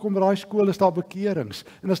agtergekom by daai skool is daar bekerings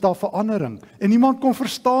en is daar verandering en niemand kon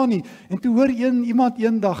verstaan nie. En toe hoor iemand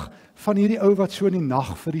eendag van hierdie ou wat so in die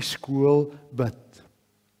nag vir die skool bid.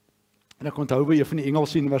 En ek onthou by een van die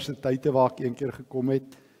Engelse universiteite waar ek een keer gekom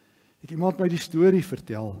het iemand my die storie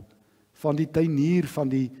vertel van die tuinier van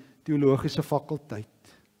die teologiese fakulteit,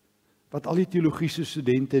 wat al die teologiese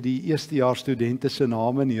studente, die eerstejaars studente se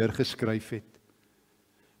name neergeskryf het.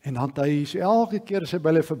 En dan het hy so elke keer as hy by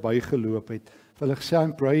hulle verbygeloop het, vir hulle gesê,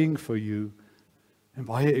 I'm praying for you. En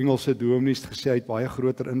baie Engelse dominees het gesê, hy het baie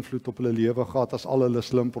groter invloed op hulle lewe gehad, as al hulle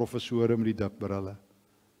slim professore met die dik brille.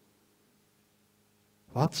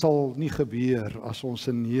 Wat sal nie gebeur, as ons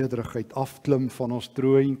in nederigheid afklim van ons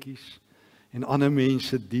troontjies, en ander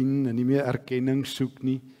mense dien, en nie meer erkenning soek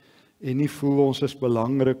nie, en nie voel ons is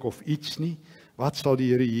belangrik of iets nie, wat sal die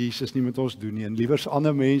Here Jesus nie met ons doen nie, en liewers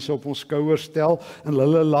ander mense op ons skouers stel, en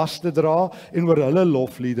hulle laste dra, en oor hulle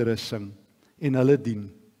lofliedere sing, en hulle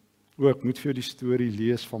dien. Ek moet vir jou die storie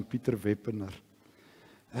lees van Pieter Weppener.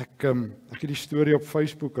 Ek het die storie op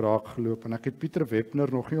Facebook raak geloop, en ek het Pieter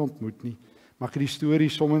Weppener nog nie ontmoet nie, maar ek het die storie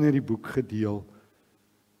sommer in die boek gedeel.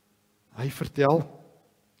 Hy vertel,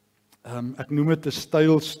 ek noem dit 'n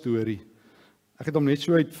stylstorie. Ek het hom net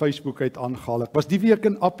so uit Facebook uit aangehaal. Ek was die week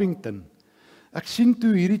in Appington. Ek sien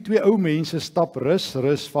toe hierdie twee ou mense stap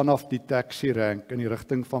rus vanaf die taxi rank in die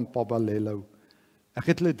rigting van Pabalelo. Ek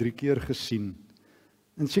het hulle 3 keer gesien.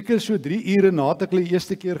 En seker so 3 ure nadat ek hulle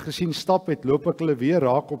eerste keer gesien stap het, loop ek hulle weer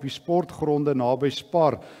raak op die sportgronde naby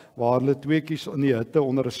Spar, waar hulle tweeetjies in die hitte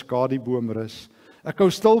onder 'n skadieboom rus. Ek hou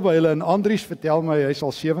stil by hulle en Andries vertel my hy is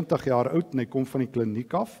al 70 jaar oud en hy kom van die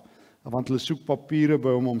kliniek af, want hulle soek papiere by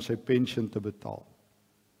hom om sy pensioen te betaal.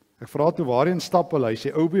 Ek vra toe waarheen stap hulle? Hy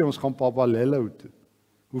sê Oubie, ons gaan Pabalelo toe.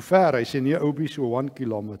 Hoe ver? Hy sê nee Oubie, so 1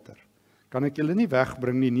 kilometer. Kan ek julle nie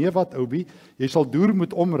wegbring nie? Nee wat Oubie, jy sal deur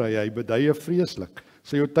moet omry, hy beduie vreeslik.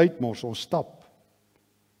 Sy jou tyd mors, ons stap.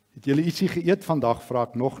 Het julle ietsie geëet vandag? Vra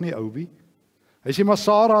ek nog nie Oubie. Hy sê maar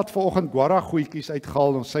Sarah het vanoggend guarra goedjies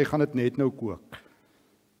uitgehaal en sy gaan dit net nou kook.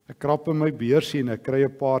 Ek krap in my beursie en ek kry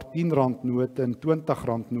 'n paar 10 rand note en 20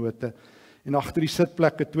 rand note en agter die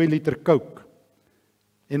sitplekke 2 liter Coke.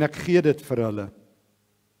 En ek gee dit vir hulle.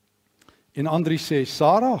 En Andrie sê,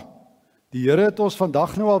 Sarah, die Here het ons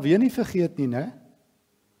vandag nou alweer nie vergeet nie, né?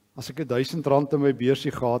 As ek 1000 rand in my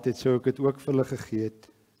beursie gehad het, sou ek dit ook vir hulle gegee het.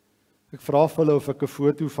 Ek vra vir hulle of ek 'n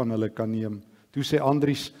foto van hulle kan neem. Toe sê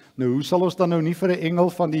Andries, nou hoe sal ons dan nou nie vir 'n engel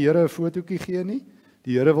van die Here 'n fotootjie gee nie?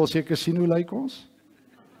 Die Here wil seker sien hoe lyk ons.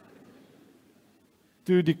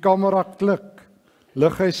 Toe die kamera klik,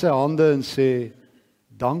 lig hy sy hande en sê,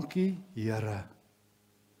 dankie Here.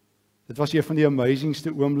 Dit was een van die amazingste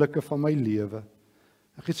oomblikke van my lewe.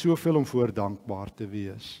 Ek het soveel om voor dankbaar te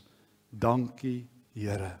wees. Dankie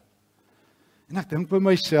Here. En ek dink by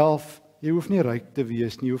myself, Jy hoef nie ryk te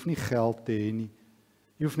wees nie, jy hoef nie geld te hê nie.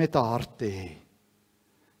 Jy hoef net 'n hart te hê.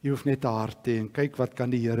 Jy hoef net 'n hart te hê en kyk wat kan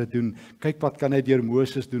die Here doen. Kyk wat kan hy deur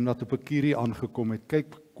Moses doen wat op 'n kierie aangekom het.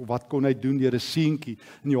 Kyk wat kon hy doen deur 'n seentjie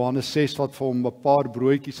in Johannes 6 wat vir hom 'n paar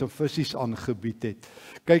broodjies en visse aangebied het.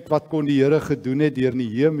 Kyk wat kon die Here gedoen het deur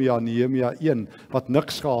Nehemia 1 wat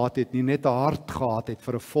niks gehad het nie, net 'n hart gehad het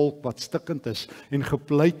vir 'n volk wat stikkend is en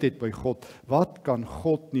gepleit het by God. Wat kan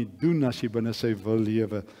God nie doen as jy binne sy wil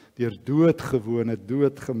lewe deur doodgewone,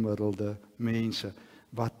 doodgemiddelde mense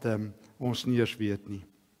wat ons nie eens weet nie.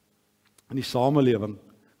 In die samelewing,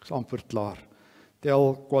 ek is amper klaar,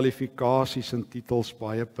 tel kwalifikasies en titels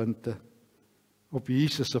baie punte. Op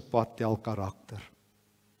Jesus se pad tel karakter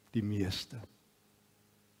die meeste.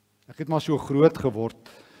 Ek het maar so groot geword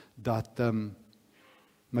dat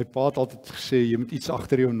my pa het altyd gesê jy moet iets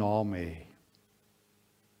agter jou naam hê.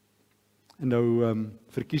 En nou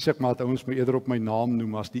verkies ek maar dat ouens my eerder op my naam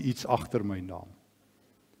noem as die iets agter my naam.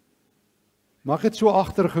 Maar ek het so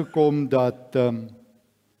agtergekom dat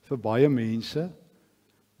vir baie mense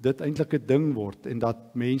dit eintlik 'n ding word en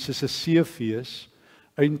dat mense se CV's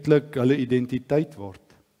eintlik hulle identiteit word.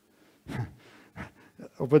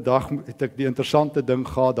 Op 'n dag het ek die interessante ding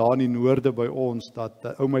gehad daar in die noorde by ons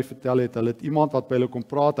dat ou my vertel het, hulle het iemand wat by hulle kom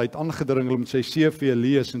praat, hy het aangedring hulle moet sy CV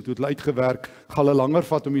lees en toe het hulle uitgewerk, gaan hulle langer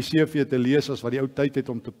vat om die CV te lees as wat die ou tyd het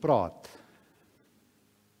om te praat.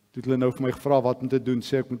 Toe het hulle nou vir my gevra wat om te doen,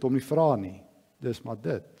 sê ek moet hom nie vra nie. Dis maar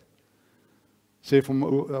dit. Sê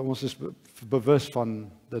vir ons is bewus van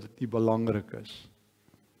dat dit nie belangrik is.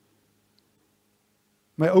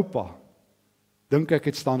 My oupa, dink ek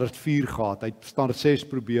het standaard 4 gehad, hy het standaard 6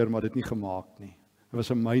 probeer, maar dit nie gemaak nie. Hy was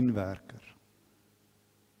 'n mynwerker.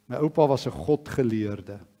 My oupa was 'n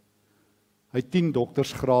godgeleerde. Hy het 10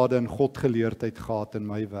 doktorsgrade in godgeleerdheid gehad in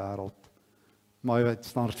my wêreld. Maar hy het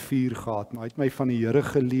standaard 4 gehad, maar hy het my van die Here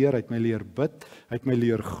geleer, hy het my leer bid, hy het my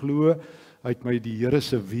leer glo, hy het my die Here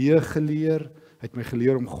se weë geleer, hy het my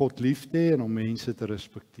geleer om God lief te hê en om mense te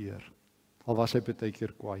respekteer. Al was hy baie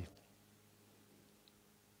keer kwaai.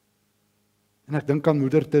 En ek dink aan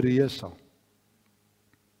Moeder Teresa.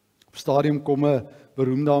 Op stadium kom 'n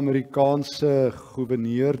beroemde Amerikaanse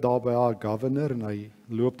gouverneur daar by haar governor en hy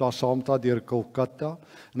loop daar saam met haar deur Kolkata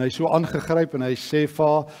en hy is so aangegryp en hy sê vir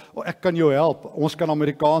haar, ek kan jou help, ons kan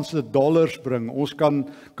Amerikaanse dollars bring, ons kan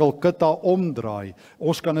Kolkata omdraai,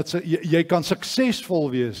 ons kan jy kan suksesvol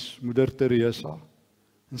wees, Moeder Teresa.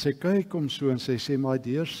 En sy kyk hom so en sy sê, my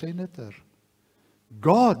dear senator,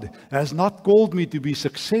 God has not called me to be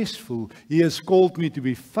successful, He has called me to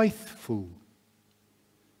be faithful.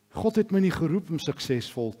 God het my nie geroep om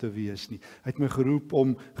suksesvol te wees nie. Hy het my geroep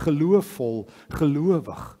om gelooffol,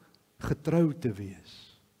 gelowig, getrou te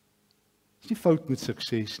wees. Dis nie fout met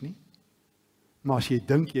sukses nie. Maar as jy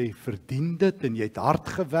dink jy verdien dit en jy het hard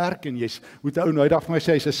gewerk en jy's moet 'n ou nou eendag vir my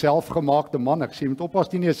sê hy's 'n selfgemaakte man, ek sê jy moet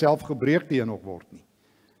oppas jy nie 'n selfgebreekte een nog word nie.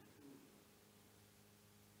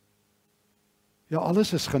 Ja,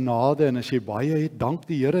 alles is genade en as jy baie het, dank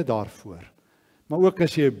die Here daarvoor. Maar ook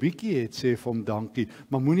as jy 'n bietjie het, sê vir hom dankie,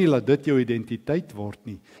 maar moenie laat dit jou identiteit word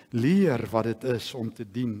nie. Leer wat dit is om te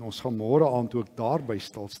dien. Ons gaan môre aand ook daarby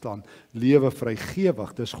stil staan. Lewe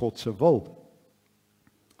vrygewig, dis God se wil.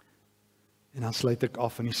 En dan sluit ek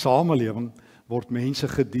af, in die samelewing word mense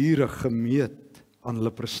gedurig gemeet aan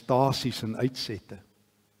hulle prestasies en uitsette.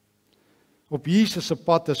 Op Jesus se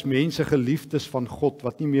pad is mense geliefdes van God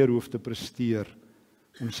wat nie meer hoef te presteer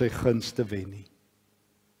om sy guns te wen nie.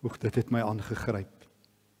 Oek, dit het my aangegryp.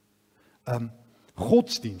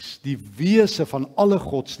 Godsdiens, die wese van alle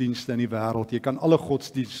godsdienste in die wêreld, jy kan alle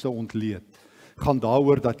godsdienste ontleed, gaan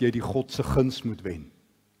daaroor dat jy die God se guns moet wen.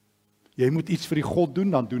 Jy moet iets vir die God doen,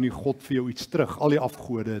 dan doen die God vir jou iets terug. Al die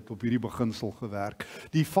afgode het op hierdie beginsel gewerk.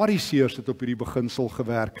 Die fariseërs het op hierdie beginsel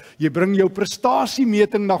gewerk. Jy bring jou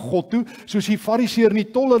prestasiemeting na God toe, soos die fariseër en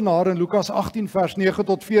die tollenaar in Lukas 18 vers 9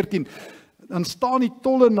 tot 14. Dan staan die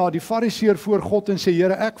tollenaar, die fariseër voor God en sê,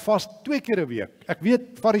 Here, ek vas 2 keer 'n week. Ek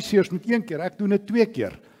weet fariseërs moet 1 keer, ek doen dit 2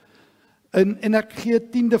 keer. En ek gee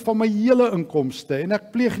 10de van my hele inkomste en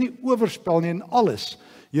ek pleeg nie oorspel nie en alles.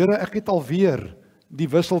 Here, ek het alweer die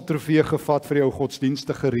wisseltrofee gevat vir jou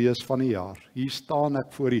godsdienstige reus van die jaar. Hier staan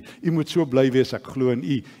ek voor u. U moet so bly wees, ek glo in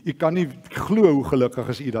u. U kan nie glo hoe gelukkig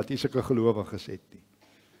is u dat u sulke gelowiges het nie.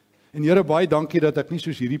 En Here, baie dankie dat ek nie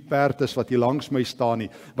soos hierdie perd is wat hier langs my staan nie,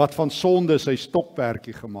 wat van sonde sy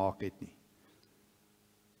stokperdjie gemaak het nie.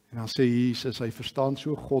 En dan sê Jesus, hy verstaan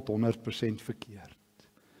so God 100% verkeerd.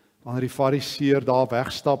 Wanneer die fariseër daar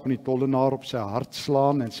wegstap en die tollenaar op sy hart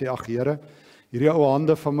slaan en sê, ag Here, hierdie ou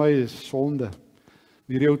hande van my is sonde.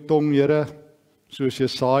 Hierdie ou tong, Here, soos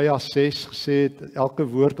Jesaja 6 gesê het, elke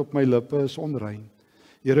woord op my lippe is onrein.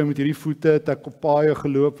 Here, met hierdie voete het ek op paaie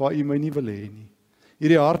geloop waar U my nie wil hê nie.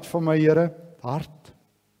 Hierdie hart van my, Here, hart.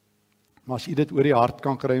 Maar as U dit oor die hart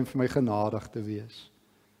kan kry om vir my genadig te wees.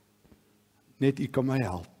 Net U kan my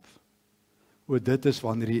help. O, dit is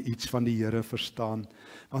wanneer jy iets van die Here verstaan.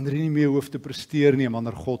 Wanneer jy nie meer hoef te presteer nie,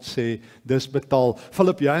 wanneer God sê, dis betaal.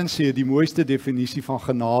 Philip Yancey sê die mooiste definisie van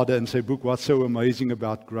genade in sy boek What's So Amazing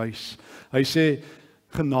About Grace. Hy sê,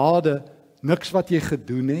 genade, niks wat jy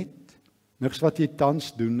gedoen het, niks wat jy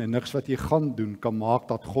tans doen en niks wat jy gaan doen, kan maak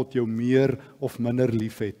dat God jou meer of minder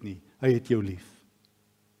lief het nie. Hy het jou lief.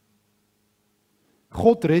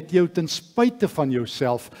 God red jou ten spyte van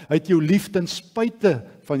jouself. Hy het jou lief ten spyte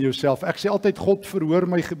van jouself. Ek sê altyd, God verhoor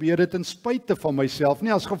my gebede ten spyte van myself,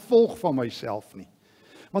 nie as gevolg van myself nie.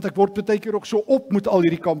 Want ek word baie keer ook so op met al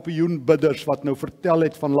hierdie kampioenbidders wat nou vertel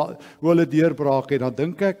het van hoe hulle deurbraak het. Dan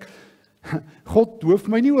dink ek, God hoef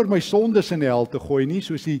my nie oor my sondes in die hel te gooi nie,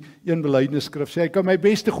 soos die een belydenisskrif sê. Hy kan my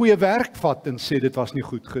beste goeie werk vat en sê dit was nie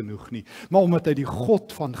goed genoeg nie. Maar omdat hy die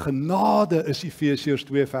God van genade is, Efesiërs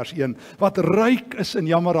 2 vers 1, wat ryk is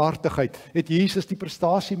in jammerhartigheid, het Jesus die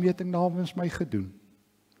prestasiemeting namens my gedoen.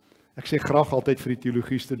 Ek sê graag altyd vir die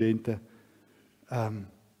teologie studente,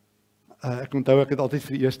 ek onthou ek het altyd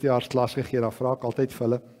vir die eerstejaars klas gegee, dan vra ek altyd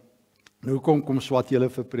vir hulle, nou kom swat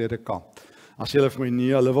julle vir predikant. Dan sê hulle vir my,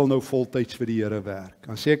 nee, hulle wil nou voltyds vir die Here werk.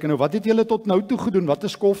 Dan sê ek nou, wat het julle tot nou toe gedoen? Wat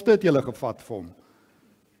 'n skofte het julle gevat vir hom?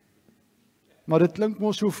 Maar dit klink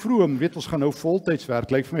mos so vroom, weet ons gaan nou voltyds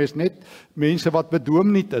werk. Lyk vir my is net mense wat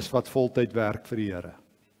bedoomniet is wat voltyd werk vir die Here.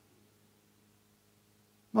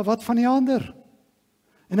 Maar wat van die ander?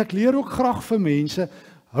 En ek leer ook graag vir mense,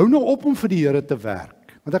 hou nou op om vir die Here te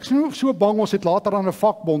werk. Want ek is nou so bang, ons het later aan 'n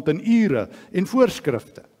vakbond en ure en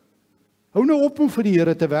voorskrifte. Hou nou op om vir die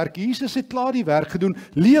Here te werk. Jesus het klaar die werk gedoen.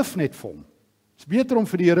 Leef net vir hom. Het is beter om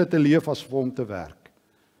vir die Here te leef as vir hom te werk.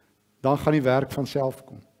 Dan gaan die werk van self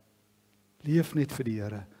kom. Leef net vir die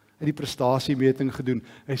Here. Hy het die prestasiemeting gedoen.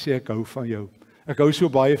 Hy sê, ek hou van jou. Ek hou so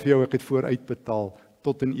baie vir jou, ek het vooruit betaal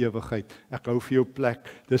tot in ewigheid. Ek hou vir jou plek,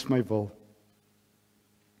 dis my wil.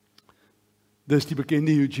 Dis die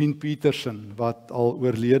bekende Eugene Peterson, wat al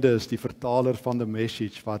oorlede is, die vertaler van The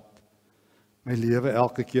Message, wat my lewe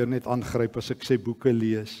elke keer net aangryp as ek sy boeke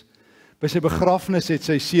lees. By sy begrafnis het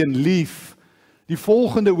sy seun Lief die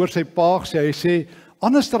volgende oor sy pa gesê. Hy sê,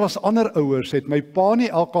 anders as ander ouers het my pa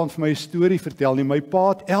nie elke aand vir my 'n storie vertel nie. My pa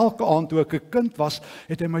het elke aand toe ek 'n kind was,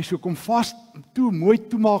 het hy my so kom vas toe, mooi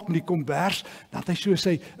toemaak met die kombers, dat hy so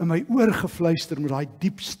sê in my oor gefluister met daai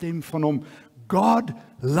diep stem van hom, God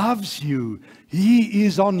loves you. He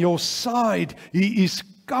is on your side. He is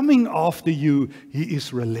coming after you. He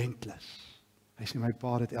is relentless. Hy sê, my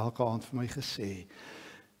pa het elke aand vir my gesê,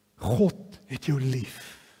 God het jou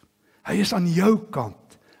lief. Hy is aan jou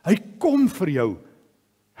kant. Hy kom vir jou.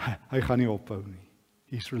 Hy gaan nie ophou nie.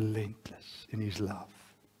 He's relentless in his love.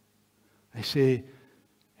 Hy sê,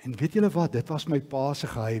 en weet julle wat, dit was my pa se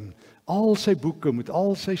geheim. Al sy boeke, met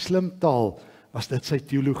al sy slim taal, was dit sy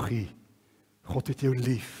teologie. God het jou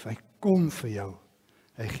lief. Hy kom vir jou.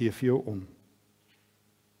 Hy gee vir jou om.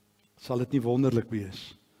 Sal dit nie wonderlik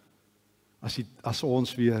wees as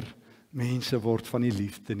ons weer mense word van die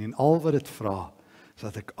liefde nie. En al wat dit vra, is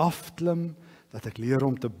dat ek afklim, dat ek leer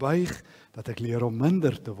om te buig, dat ek leer om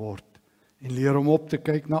minder te word, en leer om op te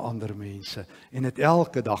kyk na ander mense, en dit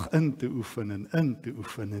elke dag in te oefen, en in te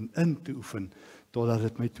oefen, en in te oefen, totdat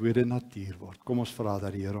dit my tweede natuur word. Kom ons vra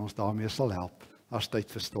dat die Here ons daarmee sal help. As tyd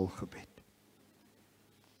vir stil gebed.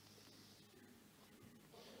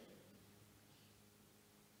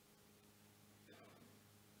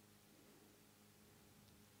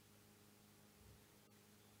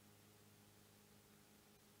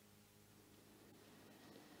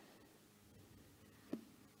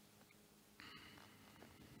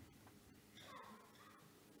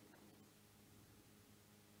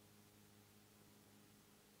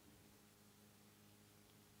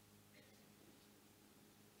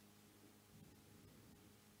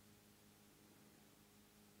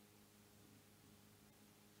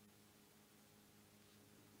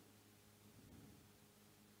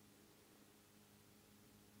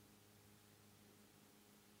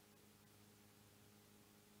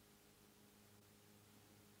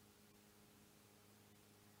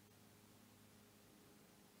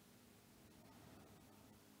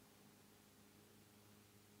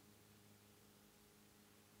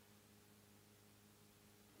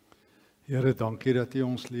 Here, dankie dat U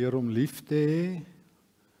ons leer om lief te hê.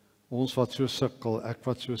 Ons wat so sukkel, ek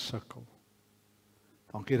wat so sukkel.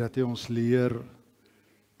 Dankie dat U ons leer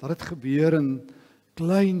dat dit gebeur in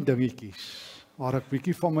klein dingetjies, waar ek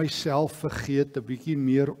bietjie van myself vergeet, 'n bietjie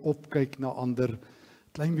meer opkyk na ander,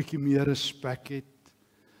 klein bietjie meer respek het,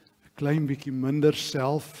 klein bietjie minder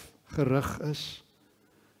selfgerig is,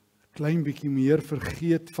 klein bietjie meer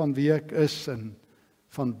vergeet van wie ek is en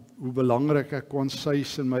van hoe belangrik ek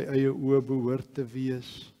konsys in my eie oë behoort te wees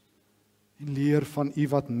en leer van U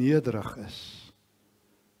wat nederig is.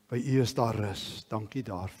 By U is daar rus. Dankie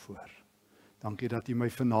daarvoor. Dankie dat U my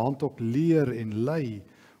vanaand ook leer en lei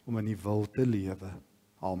om in U wil te lewe.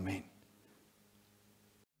 Amen.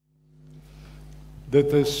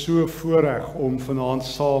 Dit is so voorreg om vanaand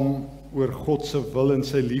saam oor God se wil en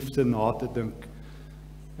sy liefde na te dink.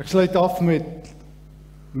 Ek sluit af met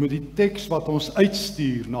die teks wat ons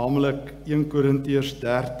uitstuur, naamlik 1 Korintiërs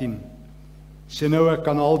 13. Sê nou, ek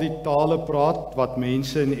kan al die tale praat wat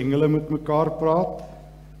mense en engele met mekaar praat,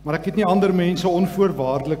 maar ek het nie ander mense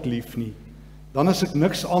onvoorwaardelik lief nie. Dan is ek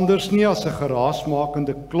niks anders nie as 'n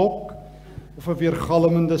geraasmakende klok of 'n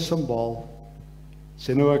weergalmende simbaal.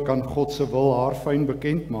 Sê nou, ek kan God se wil haarfyn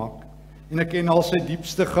bekend maak en ek ken al sy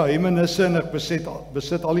diepste geheimenisse en ek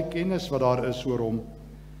besit al die kennis wat daar is oor hom.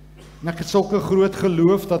 En ek het sulke groot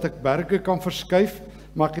geloof dat ek berge kan verskuif,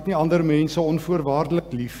 maar ek het nie ander mense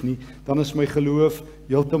onvoorwaardelik lief nie, dan is my geloof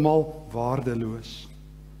heeltemal waardeloos.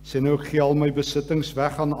 Sê nou, ek gee al my besittings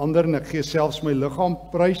weg aan ander en ek gee selfs my liggaam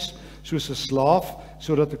prys soos 'n slaaf,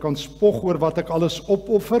 sodat ek kan spog oor wat ek alles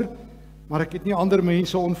opoffer, maar ek het nie ander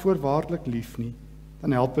mense onvoorwaardelik lief nie,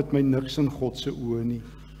 dan help dit my niks in God se oë nie.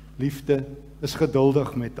 Liefde is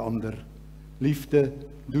geduldig met ander. Liefde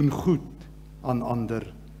doen goed aan ander.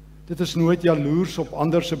 Dit is nooit jaloers op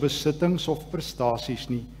ander se besittings of prestasies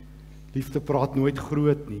nie. Liefde praat nooit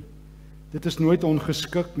groot nie. Dit is nooit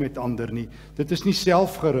ongeskik met ander nie. Dit is nie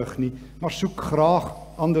selfgerig nie, maar soek graag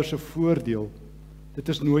ander se voordeel. Dit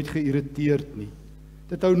is nooit geïrriteerd nie.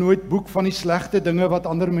 Dit hou nooit boek van die slegte dinge wat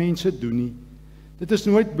ander mense doen nie. Dit is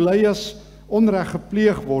nooit bly as onreg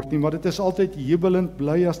gepleeg word nie, maar dit is altyd jubelend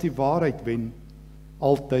bly as die waarheid wen.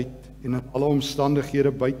 Altyd en in alle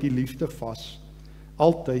omstandighede byt die liefde vas.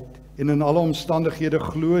 Altyd en in alle omstandighede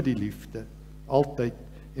glo die liefde. Altyd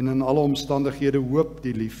en in alle omstandighede hoop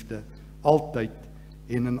die liefde. Altyd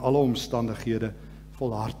en in alle omstandighede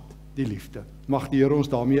volhard die liefde. Mag die Here ons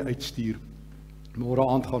daarmee uitstuur. Môre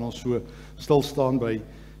aand gaan ons so stil staan by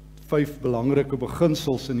 5 belangrike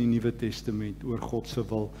beginsels in die Nuwe Testament oor God se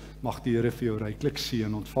wil. Mag die Here vir jou ryklik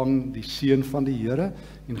seën. Ontvang die seën van die Here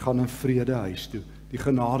en gaan in vrede huis toe. Die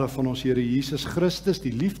genade van ons Here Jesus Christus,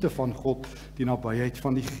 die liefde van God, die nabyheid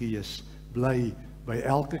van die Gees, bly by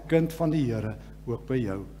elke kind van die Here, ook by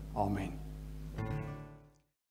jou. Amen.